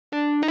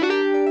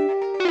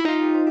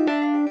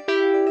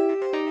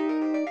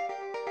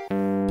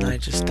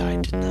just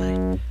died,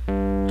 didn't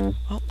I?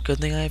 Well, good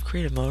thing I have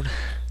creative mode.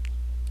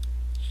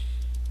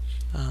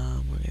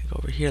 We're gonna go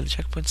over here to the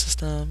checkpoint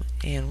system,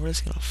 and we're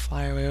just gonna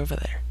fly our way over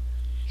there.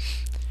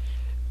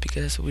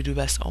 Because that's what we do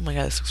best. Oh my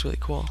god, this looks really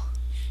cool.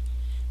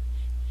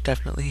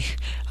 Definitely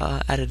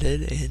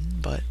edited in,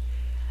 but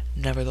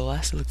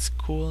nevertheless, it looks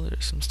cool.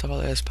 There's some stuff out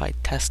there that's probably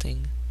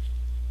testing.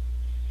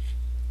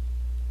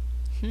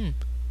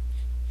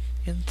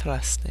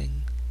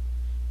 Interesting.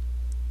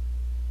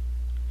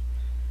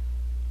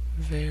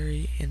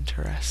 Very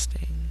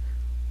interesting.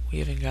 We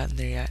haven't gotten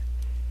there yet.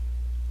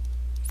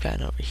 We've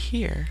gotten over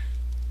here.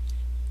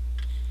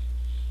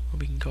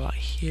 We can go out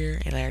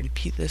here, and I already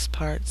beat this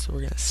part, so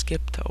we're gonna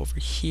skip to over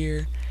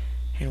here.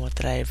 And what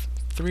did I have?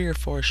 3 or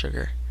 4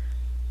 sugar?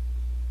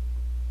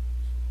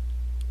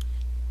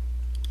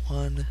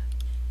 1,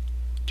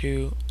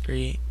 2,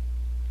 3,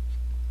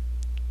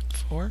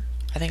 4?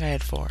 I think I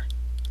had 4.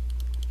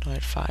 No, I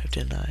had 5,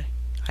 didn't I?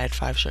 I had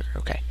 5 sugar,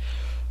 okay.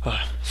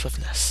 Oh,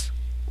 swiftness.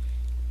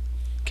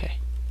 Okay.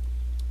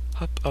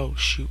 Up, oh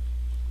shoot.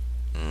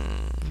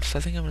 So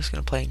I think I'm just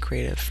gonna play in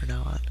creative from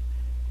now on.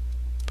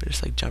 But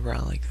just like jump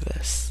around like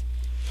this.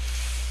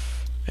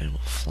 And we'll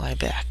fly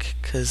back,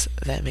 because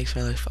that makes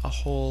my life a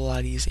whole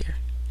lot easier.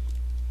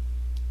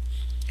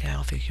 And I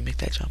don't think you can make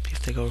that jump. You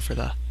have to go for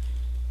the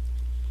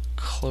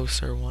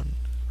closer one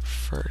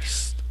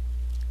first.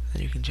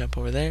 Then you can jump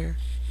over there.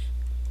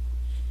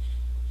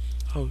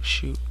 Oh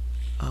shoot.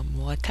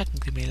 Well, I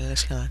technically made it. I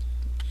just kind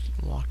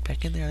of walked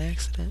back in there on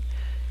accident.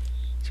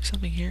 Is there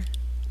something here?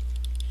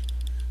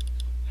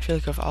 I feel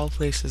like of all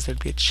places there'd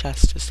be a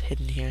chest just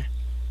hidden here.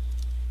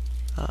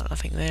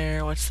 Nothing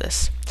there. What's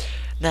this?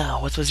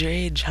 Now, what was your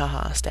age?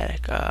 Haha,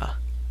 static.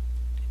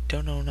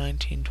 Don't know.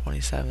 19,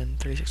 27,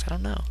 36. I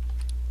don't know.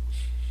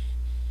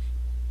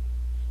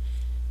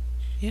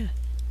 Yeah,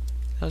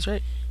 that was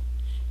right.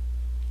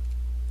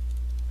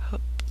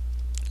 Hup.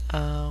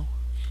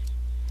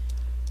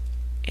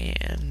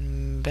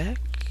 And back.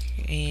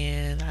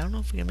 And I don't know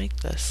if we can make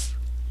this.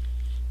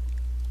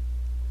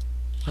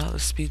 Well, the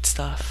speed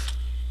stuff.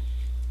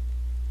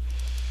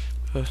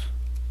 Ugh.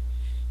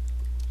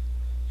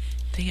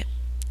 Dang it.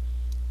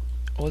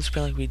 Well, it's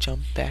been like we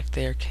jumped back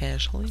there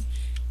casually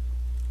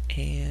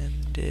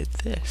and did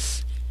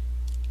this.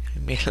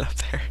 And made it up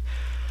there.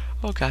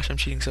 Oh gosh, I'm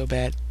cheating so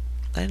bad.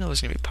 I didn't know it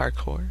was gonna be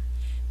parkour.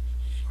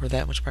 Or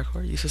that much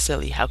parkour. You're so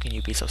silly. How can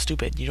you be so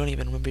stupid? You don't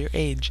even remember your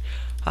age.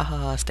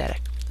 Haha,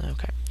 static.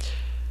 Okay.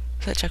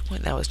 Was that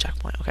checkpoint? That was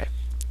checkpoint. Okay.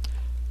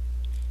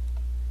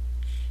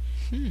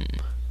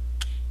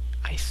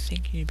 I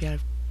think you need to be out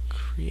of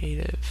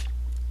creative.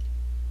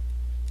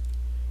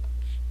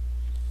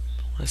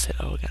 Let's hit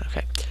O again.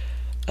 Okay.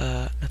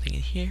 Nothing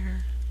in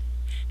here.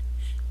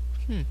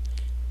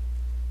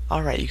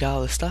 Alright, you got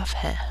all the stuff?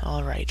 Heh.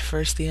 Alright,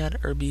 first the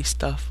herby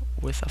stuff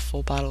with a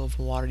full bottle of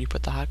water. You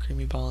put the hot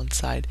creamy ball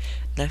inside.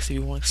 Next, if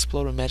you want to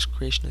explode, a magic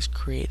creation is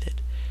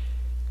created.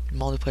 In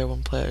multiplayer,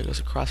 one player goes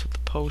across with the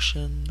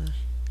potion.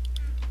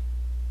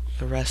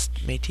 The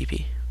rest may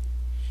TP.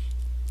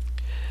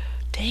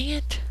 Dang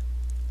it!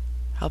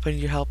 Help, I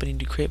need your help. I need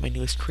to create my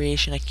newest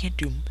creation. I can't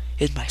do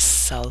it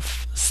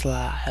myself.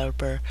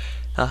 Helper.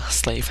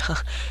 Slave.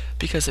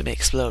 Because it may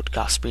explode.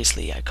 Goss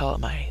Priestley. I call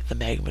it the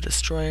Magma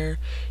Destroyer.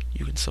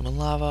 You can swim in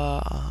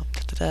lava.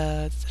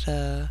 Okay,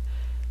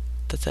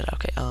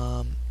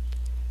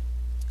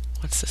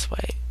 what's this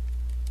way?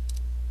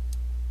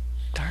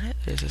 Darn it,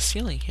 there's a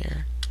ceiling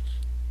here.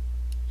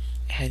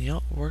 And you know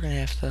what? We're gonna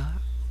have to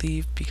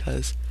leave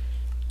because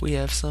we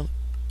have some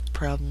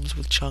problems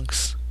with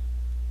chunks.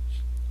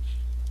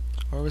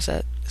 Or was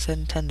that, is that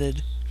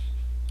intended?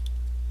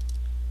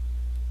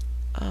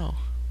 Oh,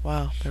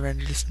 wow, my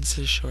render distance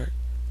is short.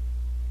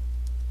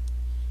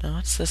 No,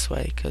 it's this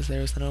way, because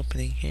there was an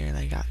opening here and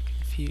I got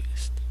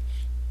confused.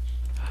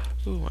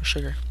 Ooh, more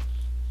sugar.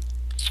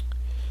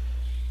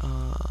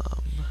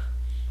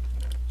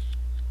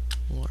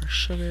 More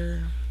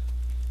sugar.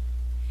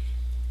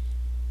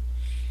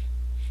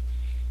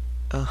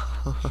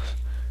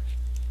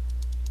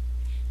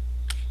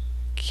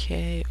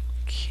 Okay,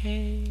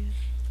 okay.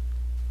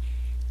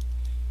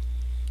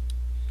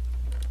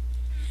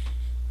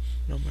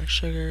 No more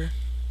sugar.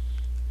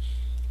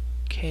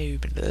 Okay,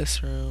 we've been to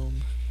this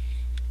room.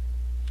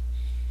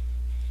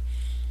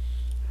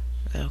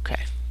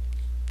 Okay.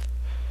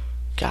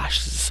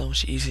 Gosh, this is so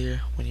much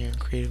easier when you're in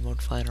creative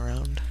mode flying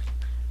around.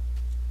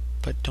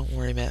 But don't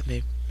worry, Matt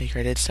Maker,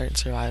 I did start in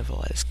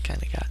survival. I just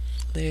kinda got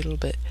a little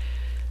bit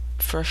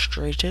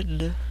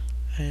frustrated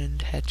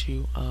and had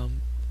to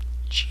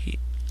cheat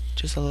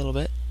just a little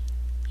bit.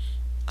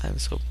 I'm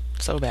so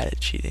bad at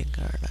cheating,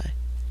 aren't I?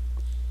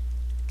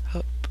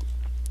 Hup.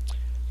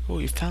 Oh,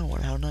 you found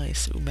one, how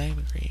nice. Ooh,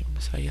 magma cream,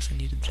 so I guess I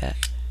needed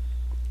that.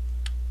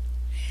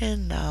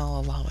 And I'll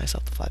allow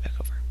myself to fly back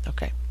over.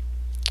 Okay.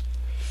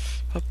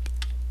 Hup.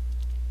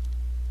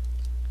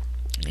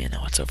 Yeah,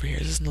 now what's over here?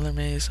 Is this another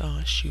maze?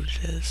 Oh, shoot,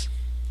 it is.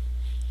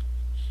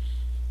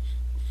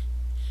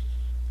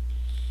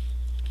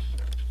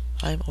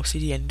 I'm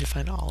OCD, I need to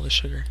find all the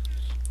sugar.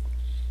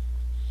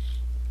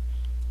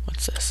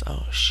 What's this?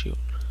 Oh, shoot.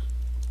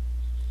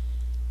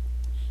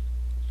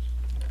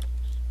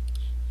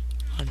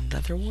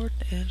 nether wart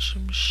and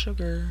some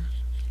sugar.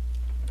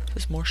 Is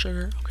this more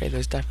sugar? Okay,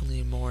 there's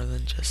definitely more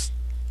than just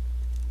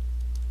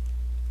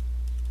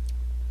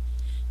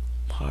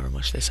however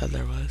much they said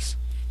there was.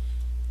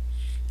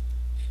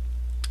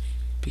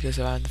 Because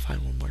if I had to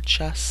find one more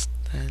chest,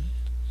 then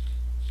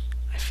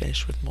I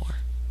finish with more.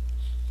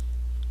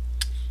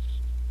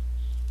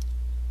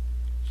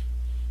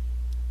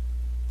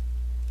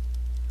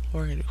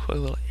 We're gonna do a quick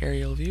little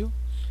aerial view.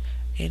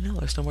 And no,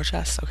 there's no more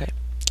chests. Okay.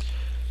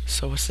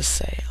 So what's this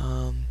say?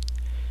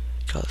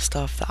 Got the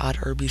stuff, the odd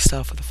herby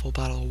stuff with a full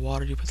bottle of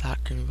water. You put the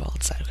hot creamy ball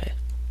inside. Okay.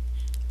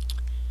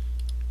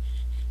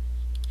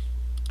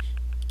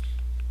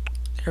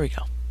 There we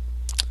go.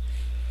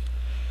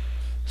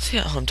 So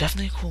yeah,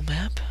 definitely a cool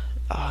map.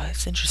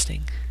 It's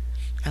interesting.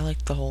 I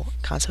like the whole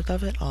concept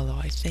of it, although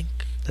I think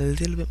a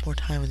little bit more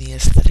time on the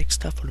aesthetic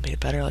stuff would have made it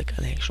better, like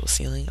an actual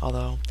ceiling,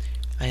 although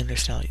I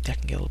understand that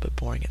can get a little bit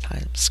boring at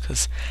times,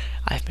 because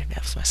I've made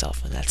maps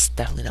myself, and that's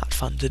definitely not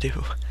fun to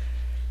do.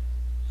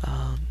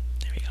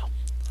 There we go.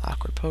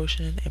 Awkward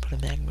potion, and put a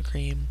magma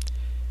cream.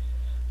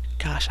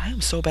 Gosh, I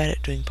am so bad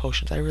at doing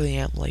potions. I really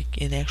am. Like,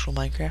 in actual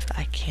Minecraft,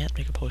 I can't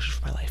make a potion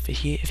for my life. If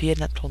he had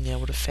not told me, I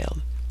would have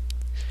failed.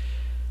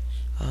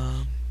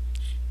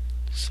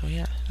 So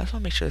yeah, I just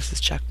want to make sure this is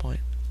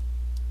checkpoint.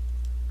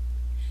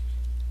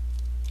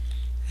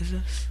 Is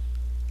this?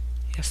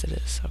 Yes, it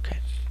is. Okay.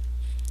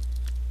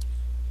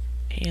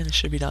 And it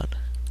should be done.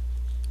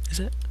 Is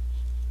it?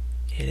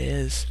 It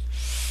is.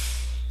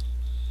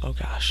 Oh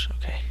gosh,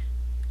 okay.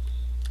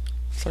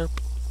 Slurp.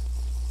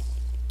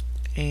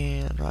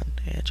 And run.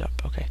 And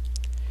jump. Okay.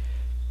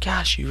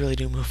 Gosh, you really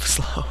do move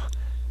slow.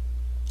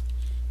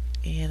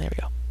 And there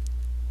we go.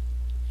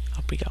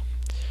 Up we go.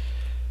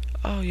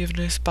 Oh, you have a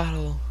nice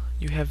bottle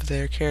you have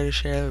there. Care to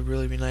share? That would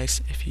really be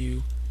nice if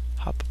you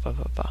hop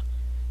up.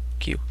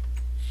 Q.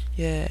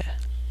 Yeah.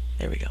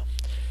 There we go.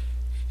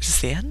 Is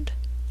this the end?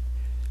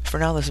 For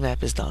now, this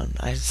map is done.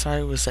 I'm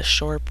sorry it was a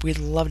short. We'd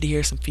love to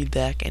hear some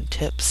feedback and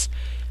tips.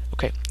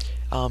 Okay.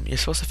 You're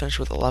supposed to finish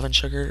with 11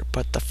 sugar,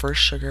 but the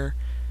first sugar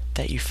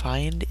that you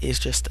find is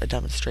just a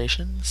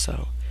demonstration,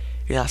 so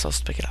you're not supposed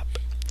to pick it up.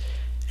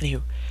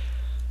 Anywho,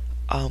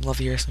 love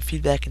to hear some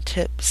feedback and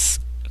tips.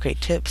 Okay,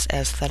 tips,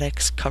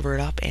 aesthetics, cover it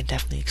up, and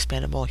definitely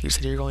expand it more like you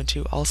said you're going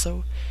to.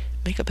 Also,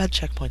 make a bed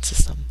checkpoint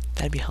system.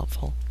 That'd be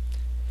helpful.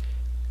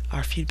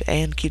 Our feedback,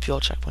 and keep the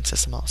old checkpoint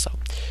system also.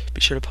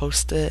 Be sure to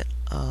post it,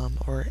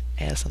 or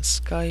add us on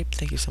Skype.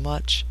 Thank you so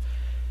much.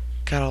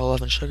 Got all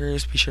 11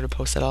 sugars. Be sure to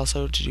post that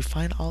also. Did you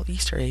find all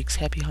Easter eggs?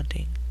 Happy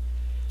hunting.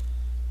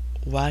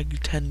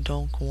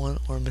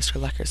 Wag10Donk1 or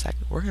Mr. Leckersack.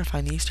 We're gonna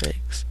find the Easter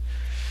eggs.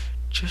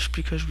 Just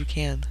because we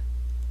can.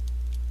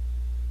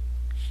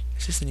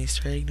 Is this an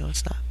Easter egg? No,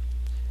 it's not.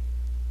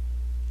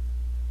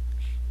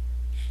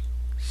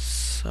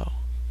 So,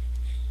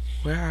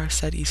 where are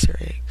said Easter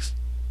eggs?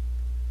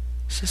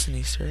 Is this an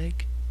Easter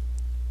egg?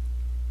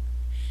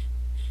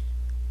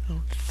 I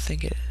don't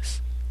think it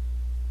is.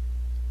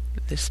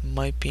 This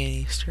might be an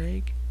Easter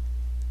egg.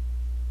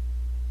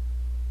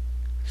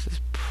 This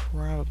is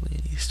probably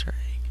an Easter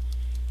egg.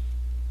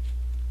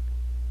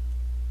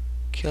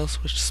 Kill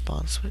switch,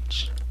 spawn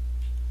switch.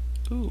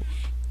 Ooh,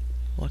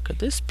 what could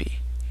this be?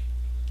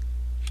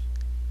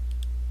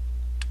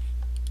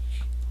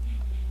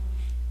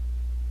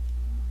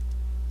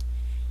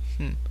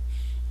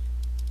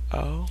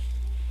 Oh,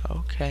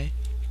 okay.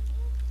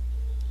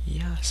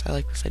 Yes, I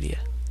like this idea.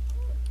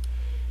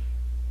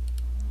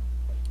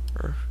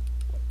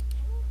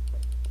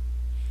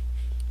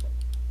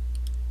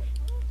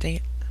 Dang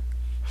it.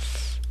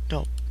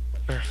 No.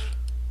 Come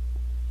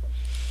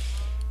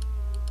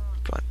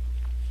on.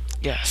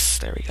 Yes,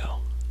 there we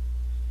go.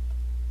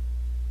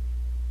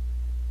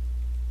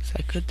 Is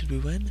that good? Did we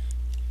win?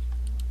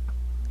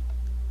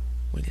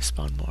 We need to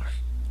spawn more.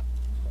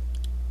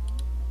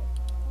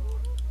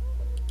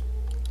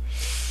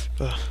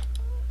 Ugh.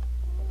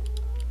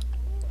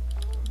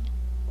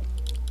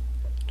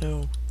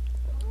 No.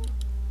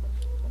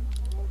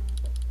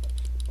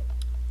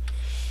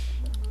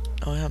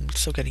 Oh, yeah, I'm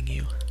still getting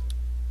you.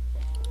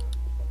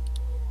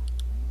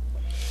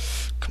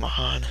 Come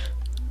on.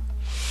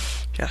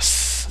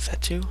 Yes. Is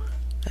that 2?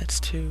 That's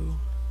 2.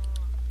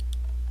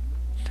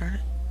 Darn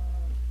it.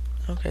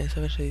 Okay, so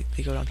eventually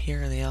they go down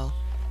here and they all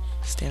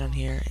stand on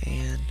here,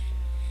 and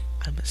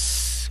I'm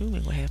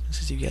assuming what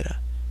happens is you get a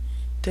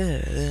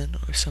da-da-da-da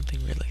or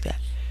something weird like that.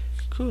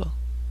 Cool.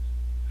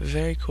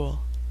 Very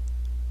cool.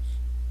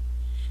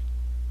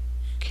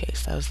 Okay,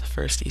 so that was the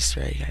first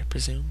Easter egg, I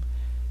presume.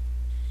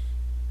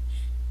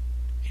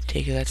 I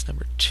take it that's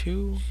number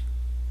 2.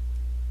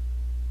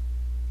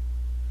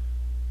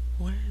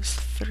 Where's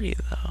 3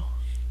 though?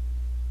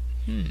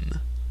 You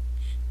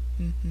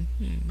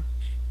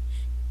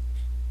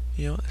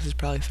know what? This is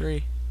probably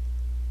 3.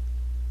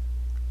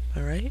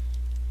 Am I right?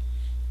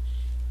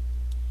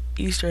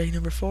 Easter egg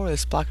number 4.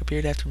 This block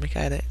appeared after make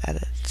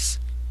edits.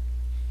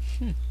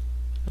 I'm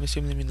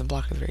assuming they mean the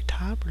block at the very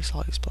top, or just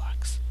all these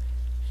blocks.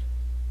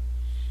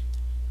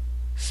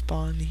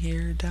 Spawn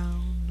here,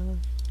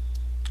 down.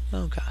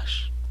 Oh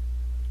gosh.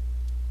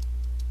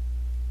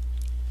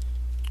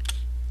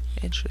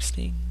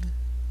 Interesting.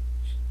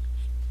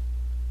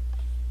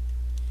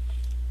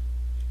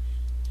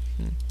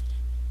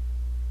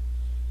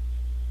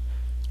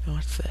 Oh,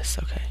 what's this?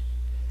 Okay.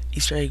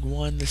 Easter egg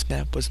 1, this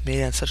map was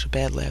made on such a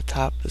bad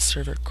laptop, the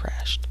server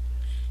crashed.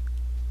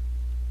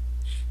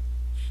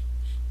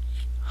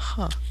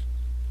 Huh.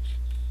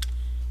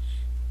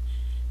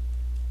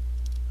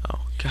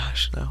 Oh,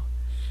 gosh, no.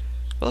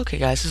 Well, okay,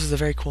 guys, this is a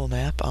very cool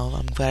map.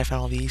 I'm glad I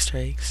found all the Easter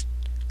eggs.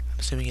 I'm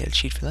assuming you had a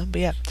cheat for them, but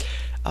yeah.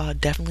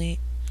 Definitely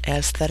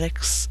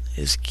aesthetics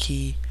is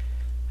key,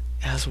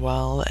 as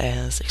well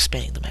as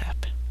expanding the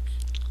map.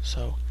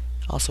 So,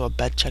 also a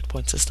bed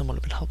checkpoint system would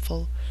have been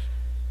helpful.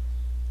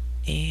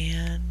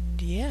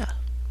 And, yeah.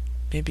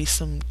 Maybe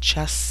some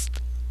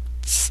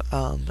chests,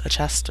 a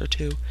chest or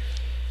two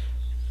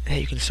that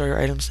you can store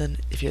your items in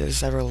if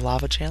there's ever a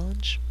lava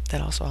challenge.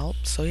 That also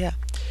helps. So yeah,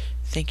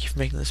 thank you for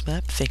making this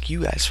map. Thank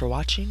you guys for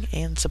watching,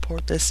 and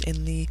support this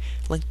in the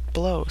link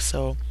below.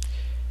 So,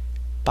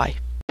 bye.